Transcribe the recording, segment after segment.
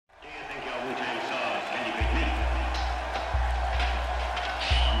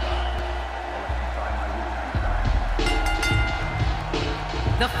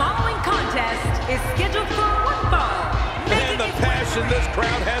The following contest is scheduled for one fall. And the passion this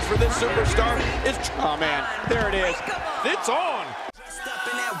crowd has for this superstar is... Oh, man, there it is. It's on. Up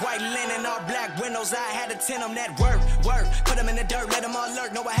in that white linen, all black windows, I had to tint them that work. Put them in the dirt, let them all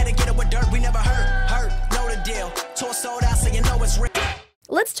lurk. Know I had to get it with dirt, we never hurt. Know the deal. Tour sold out, so you know it's real.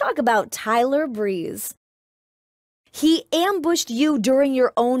 Let's talk about Tyler Breeze. He ambushed you during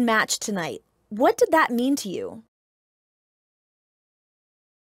your own match tonight. What did that mean to you?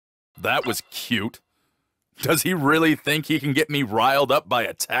 That was cute. Does he really think he can get me riled up by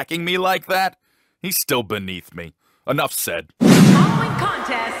attacking me like that? He's still beneath me. Enough said. The following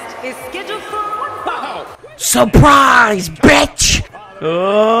contest is scheduled for one fall. Surprise, bitch!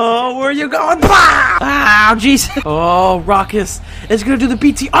 Oh, where are you going? Wow, jeez. Oh, Ruckus is gonna do the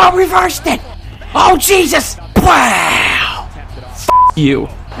BT. Oh, reversed it! Oh, Jesus! Wow! F you.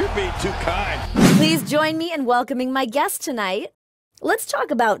 You're being too kind. Please join me in welcoming my guest tonight. Let's talk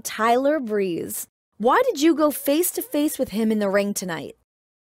about Tyler Breeze. Why did you go face-to-face with him in the ring tonight?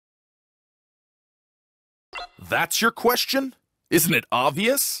 That's your question? Isn't it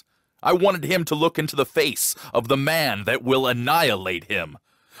obvious? I wanted him to look into the face of the man that will annihilate him.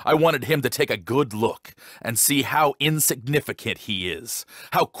 I wanted him to take a good look and see how insignificant he is,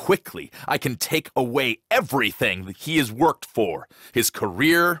 how quickly I can take away everything that he has worked for. His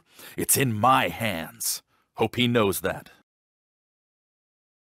career, it's in my hands. Hope he knows that.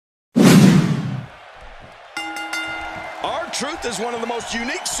 R-Truth is one of the most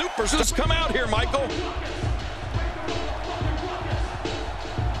unique superstars. Come out here, Michael.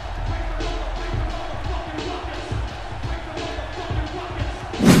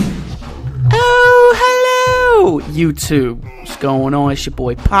 Oh, hello, YouTube. What's going on? It's your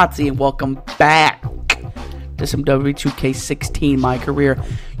boy Potsy, and welcome back to some WWE 2K16, my career.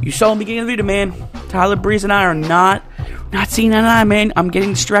 You saw in the beginning of the video, man. Tyler Breeze and I are not seeing eye to eye, man. I'm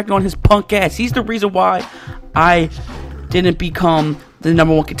getting distracted on his punk ass. He's the reason why I didn't become the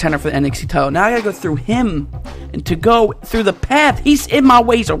 #1 contender for the NXT title. Now I gotta go through him, and to go through the path, he's in my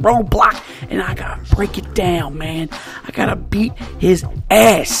way. He's a roadblock, and I gotta break it down, man. I gotta beat his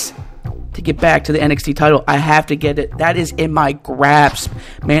ass to get back to the NXT title. I have to get it. That is in my grasp,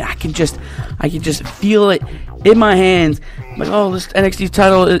 man. I can just feel it in my hands. I'm like, oh, this NXT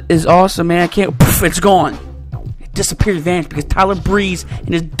title is awesome, man. I can't. Poof, it's gone. It disappeared, vanished because Tyler Breeze and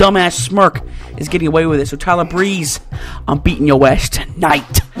his dumbass smirk is getting away with it. So Tyler Breeze, I'm beating your ass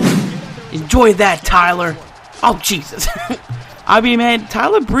tonight. Enjoy that, Tyler. Oh Jesus. I mean, man,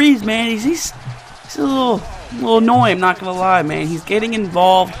 Tyler Breeze, man, he's a little annoying. I'm not gonna lie, man. He's getting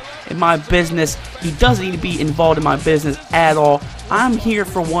involved in my business. He doesn't need to be involved in my business at all. I'm here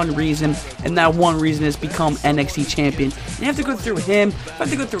for one reason, and that one reason is become NXT champion. And you have to go through him, if I have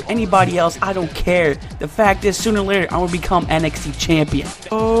to go through anybody else, I don't care. The fact is, sooner or later, I'm gonna become NXT champion.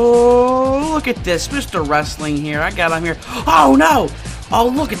 Oh, look at this, Mr. Wrestling here. I got him here. Oh no! Oh,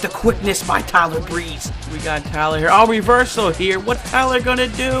 look at the quickness by Tyler Breeze. We got Tyler here. Oh, reversal here. What's Tyler gonna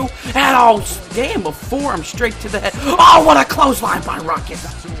do? And oh, damn, before I'm straight to the head. Oh, what a clothesline by Ruckus.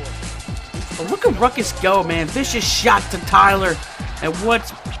 Oh, look at Ruckus go, man. Vicious shot to Tyler. And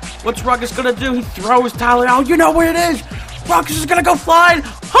what's Ruckus gonna do? He throws Tyler. Oh, you know where it is. Ruckus is gonna go flying.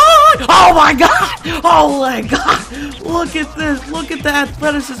 Oh my god. Oh my god. Look at this. Look at the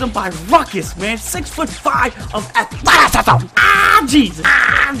athleticism by Ruckus, man. 6'5" of athleticism. Ah, Jesus.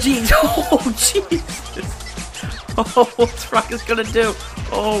 Ah, Jesus. Oh, Jesus. Oh, what's Ruckus gonna do?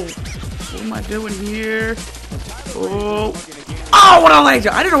 Oh, what am I doing here? Oh. Oh, what a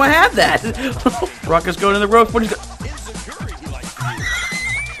laser! I didn't know I had that. Ruckus going in the ropes. What is going?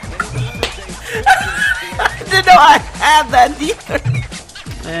 I didn't know I had that either.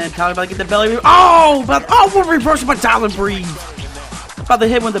 And Tyler about to get the belly. Oh, what reversal by Tyler Breeze. About to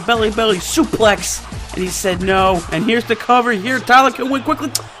hit with the belly suplex, and he said no. And here's the cover. Here, Tyler can win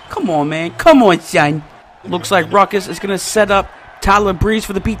quickly. Come on, man. Come on, son. Looks like Ruckus is gonna set up Tyler Breeze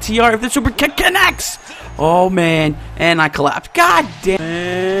for the BTR if the super kick connects. Oh man, and I collapsed. God damn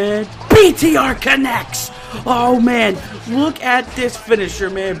it. BTR connects. Oh man, look at this finisher,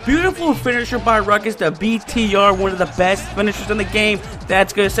 man. Beautiful finisher by Ruckus. The BTR, one of the best finishers in the game.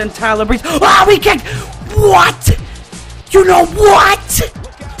 That's gonna send Tyler Breeze. Oh, we kicked. What? You know what?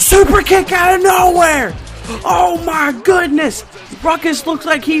 Super kick out of nowhere. Oh my goodness. Ruckus looks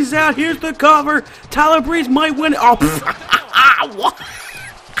like he's out. Here's the cover. Tyler Breeze might win it. Oh, what?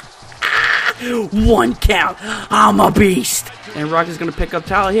 One count. I'm a beast. And Ruckus is going to pick up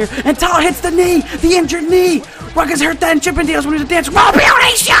Tyler here. And Tyler hits the knee. The injured knee. Ruckus hurt that in Chippendales when he was a dancer. Oh,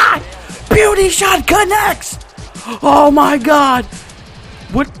 beauty shot. Beauty shot connects. Oh, my God.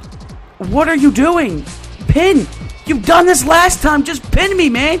 What are you doing? Pin. You've done this last time. Just pin me,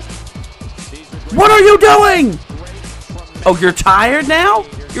 man. What are you doing? Oh, you're tired now?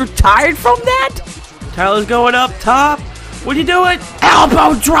 You're tired from that? Tyler's going up top. What are you doing?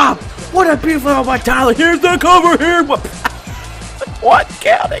 Elbow drop. What a beautiful elbow by Tyler. Here's the cover here. What?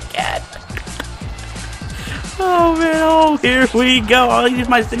 Count again. Oh, man. Oh, here we go. I'll use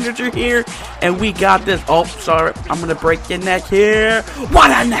my signature here. And we got this. Oh, sorry. I'm going to break your neck here. What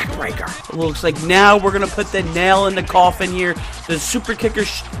a neck breaker. It looks like now we're going to put the nail in the coffin here. The super kicker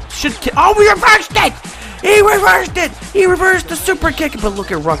should kick. Oh, we reversed it. He reversed it. He reversed the super kick. But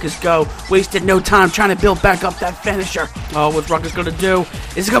look at Ruckus go. Wasted no time trying to build back up that finisher. Oh, what's Ruckus going to do?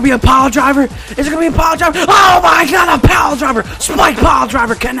 Is it going to be a pile driver? Is it going to be a pile driver? Oh, my God, a pile driver. Spike pile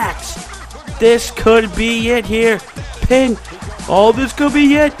driver connects. This could be it here. Pin. Oh, this could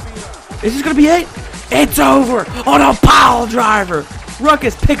be it. Is this going to be it? It's over on a pile driver.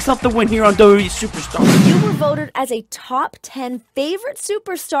 Ruckus picks up the win here on WWE Superstar. You were voted as a top 10 favorite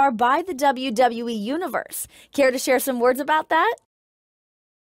superstar by the WWE Universe. Care to share some words about that?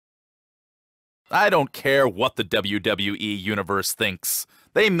 I don't care what the WWE Universe thinks.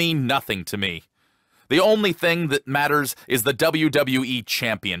 They mean nothing to me. The only thing that matters is the WWE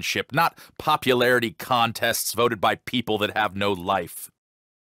Championship, not popularity contests voted by people that have no life.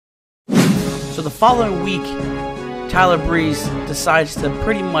 So the following week, Tyler Breeze decides to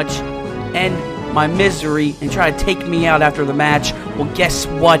pretty much end my misery and try to take me out after the match. Well, guess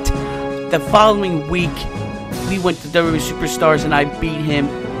what? The following week, we went to WWE Superstars and I beat him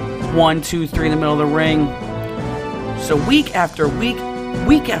 1, 2, 3 in the middle of the ring. So week after week,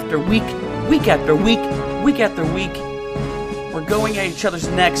 week after week, week after week, week after week, we're going at each other's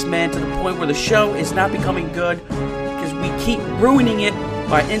necks, man, to the point where the show is not becoming good because we keep ruining it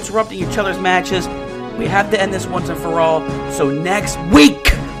by interrupting each other's matches. We have to end this once and for all. So next week,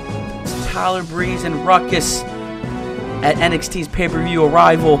 it's Tyler Breeze and Ruckus at NXT's pay-per-view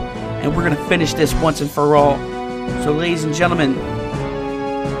Arrival, and we're going to finish this once and for all. So ladies and gentlemen,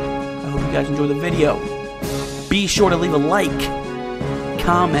 I hope you guys enjoy the video. Be sure to leave a like,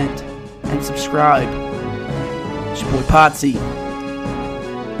 comment, and subscribe. It's your boy Potsy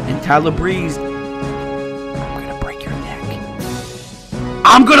and Tyler Breeze. I'm gonna break your neck.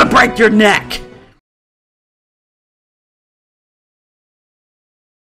 I'm gonna break your neck!